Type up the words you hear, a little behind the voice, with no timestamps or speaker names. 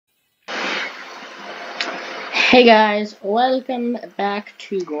Hey guys, welcome back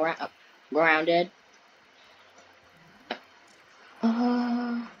to Grounded.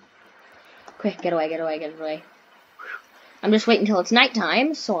 Quick, get away, get away, get away. I'm just waiting until it's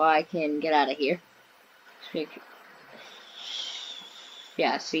nighttime so I can get out of here.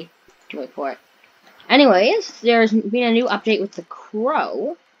 Yeah, see? Wait for it. Anyways, there's been a new update with the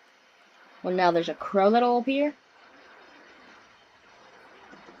crow. Well, now there's a crow that'll appear.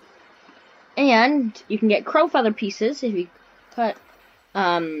 And you can get crow feather pieces if you cut,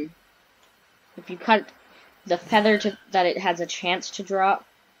 the feather that it has a chance to drop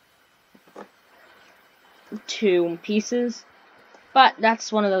to pieces, but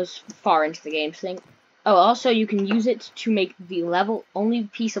that's one of those far into the game thing. Oh, also you can use it to make the only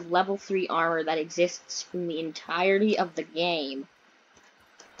piece of level 3 armor that exists in the entirety of the game.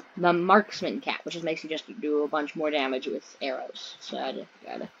 The marksman cap, which just makes you just do a bunch more damage with arrows. So I just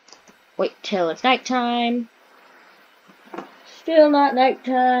gotta wait till it's nighttime. Still not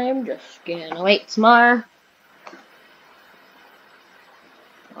nighttime, just gonna wait some more.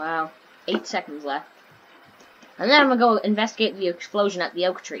 Wow, 8 seconds left. And then I'm gonna go investigate the explosion at the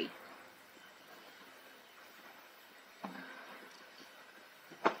oak tree.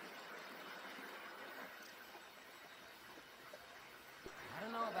 I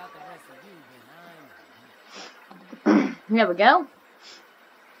don't know about the rest of you, but There we go.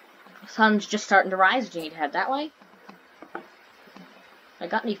 The sun's just starting to rise. Do you need to head that way? I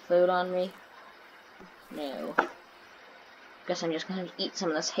got any food on me? No. Guess I'm just gonna eat some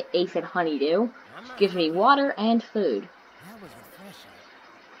of this aphid honeydew. Gives me water and food. that was refreshing.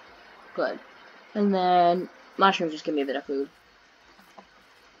 Good. And then mushrooms just give me a bit of food.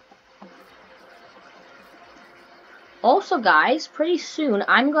 Also, guys, pretty soon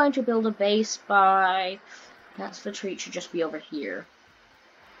I'm going to build a base by... That's the tree. It should just be over here.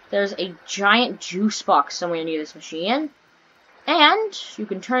 There's a giant juice box somewhere near this machine. And you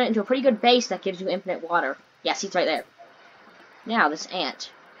can turn it into a pretty good base that gives you infinite water. Yeah, see, it's right there. Now, this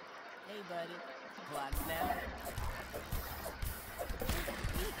ant. Hey, buddy. Clock now.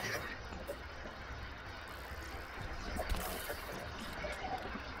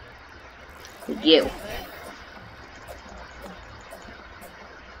 You.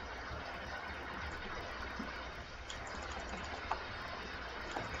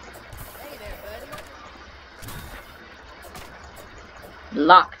 Hey there, buddy.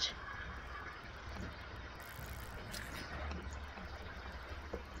 Locked.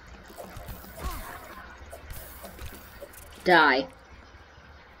 Die.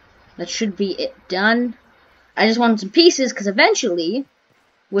 That should be it done. I just wanted some pieces, because eventually,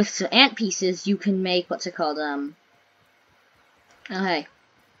 with some ant pieces, you can make, what's it called, oh hey.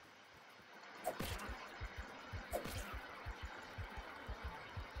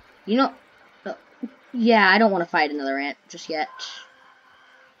 You know, yeah, I don't want to fight another ant just yet.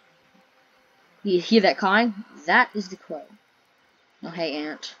 You hear that cawing? That is the crow. Oh, hey,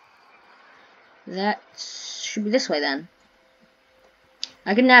 ant. That should be this way, then.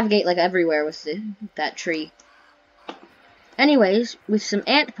 I can navigate, like, everywhere with that tree. Anyways, with some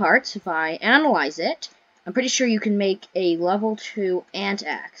ant parts, if I analyze it, I'm pretty sure you can make a level 2 ant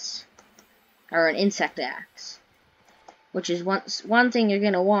axe. Or an insect axe. Which is one thing you're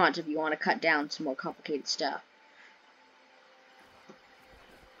going to want if you want to cut down some more complicated stuff.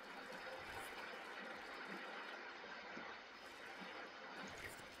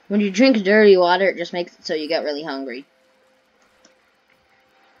 When you drink dirty water, it just makes it so you get really hungry.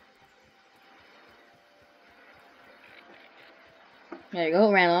 There you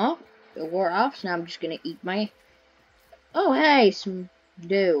go, ran off. It wore off, so now I'm just gonna eat my... Oh, hey, some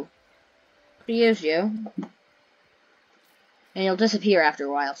dew. Could use you. And you'll disappear after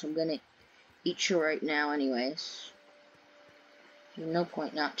a while, so I'm gonna eat you right now anyways. There's no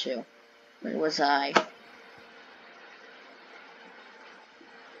point not to. Where was I?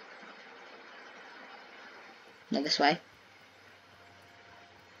 No, this way.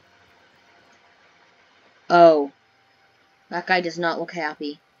 Oh. That guy does not look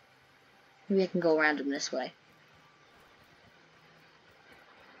happy. Maybe I can go around him this way.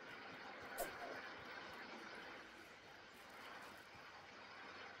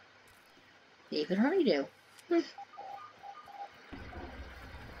 David Honeydew.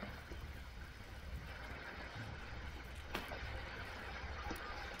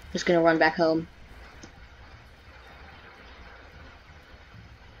 Just gonna run back home.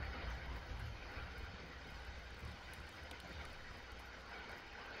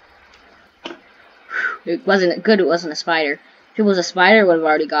 It wasn't good, it wasn't a spider. If it was a spider, it would have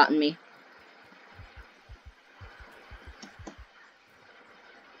already gotten me.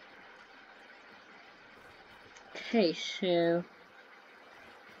 Okay, so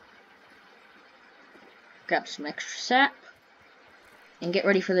grab some extra sap and get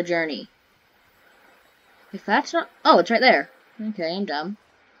ready for the journey. If that's not... Oh, it's right there. Okay, I'm dumb.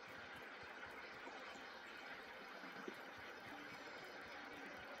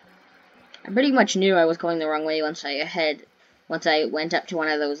 I pretty much knew I was going the wrong way once I went up to one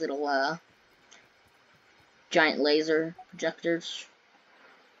of those little, giant laser projectors.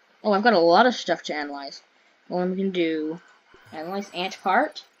 Oh, I've got a lot of stuff to analyze. Well, I'm gonna do... Analyze ant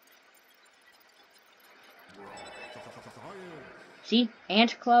part. See?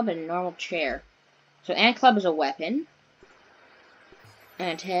 Ant club and normal chair. So ant club is a weapon.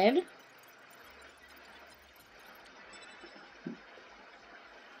 Ant head.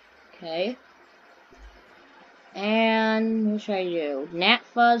 Okay. And what should I do? Gnat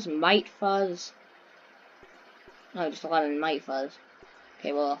fuzz, mite fuzz. Oh, just a lot of mite fuzz.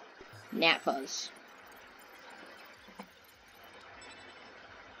 Okay, well, gnat fuzz.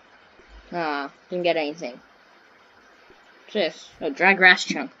 Ah, didn't get anything. What's this? Oh, dry grass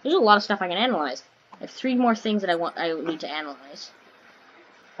chunk. There's a lot of stuff I can analyze. I have 3 more things that I need to analyze.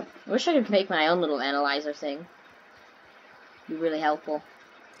 I wish I could make my own little analyzer thing. It'd be really helpful.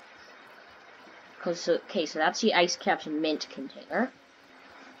 Okay, so that's the ice capped mint container.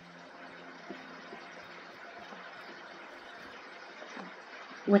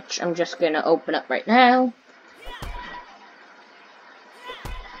 Which I'm just gonna open up right now.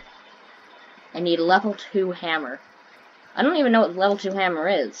 I need a level 2 hammer. I don't even know what level 2 hammer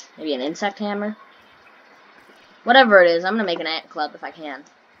is. Maybe an insect hammer? Whatever it is, I'm gonna make an ant club if I can.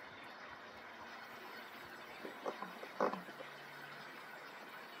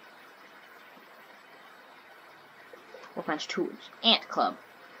 Workbench tools. Ant club.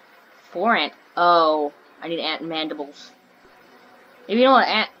 4 ant. Oh, I need ant mandibles. If you know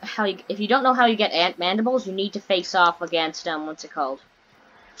what if you don't know how you get ant mandibles, you need to face off against what's it called?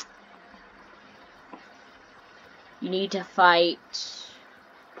 You need to fight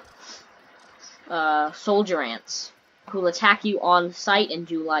soldier ants who will attack you on sight and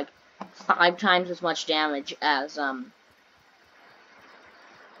do like 5 times as much damage as what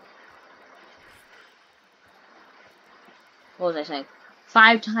was I saying?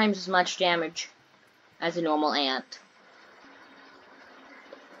 5 times as much damage as a normal ant.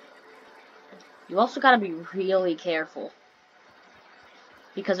 You also gotta be really careful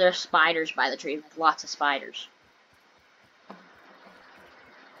because there are spiders by the tree. Lots of spiders.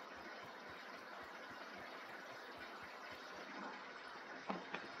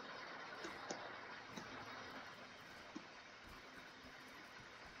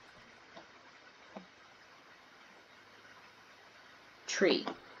 Tree.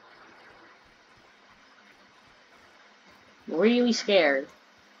 Really scared.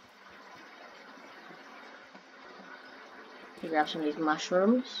 Grab some of these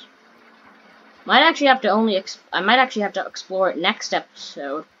mushrooms. Might actually have to I might actually have to explore it next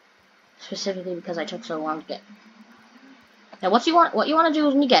episode, specifically because I took so long to get. Now, what you want to do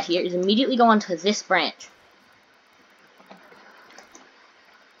when you get here is immediately go onto this branch,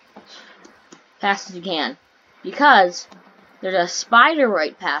 fast as you can, because there's a spider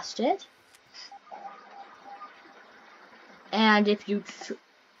right past it, and if you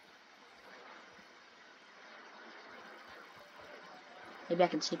maybe I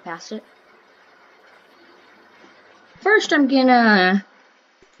can sneak past it. First, I'm gonna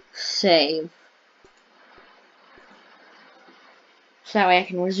save. So that way I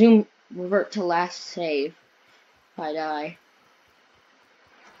can revert to last save if I die.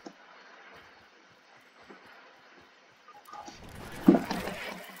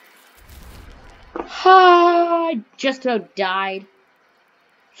 I just about died.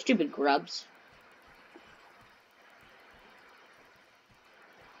 Stupid grubs.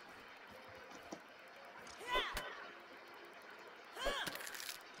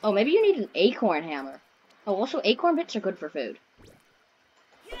 Oh, maybe you need an acorn hammer. Oh, also acorn bits are good for food.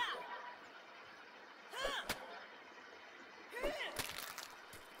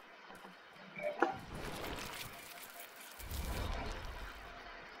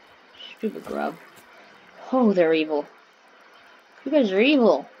 Stupid grub. Oh, they're evil. You guys are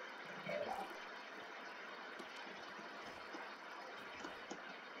evil.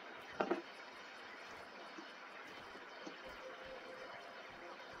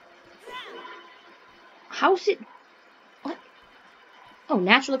 How's it? What? Oh,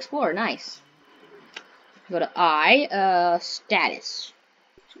 Natural Explorer, nice. Go to status.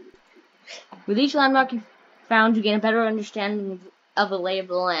 With each landmark you found, you gain a better understanding of the lay of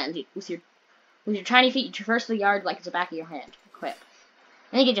the land. With your tiny feet, you traverse the yard like it's the back of your hand. Equip.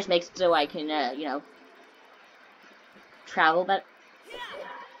 I think it just makes it so I can, you know, travel, but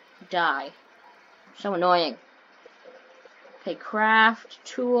die. So annoying. Okay, craft,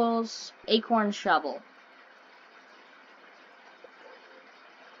 tools, acorn shovel.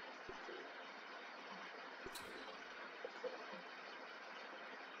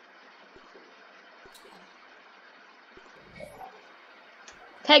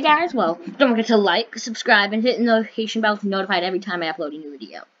 Okay guys, well, don't forget to like, subscribe, and hit the notification bell to be notified every time I upload a new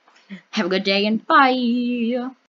video. Have a good day and bye!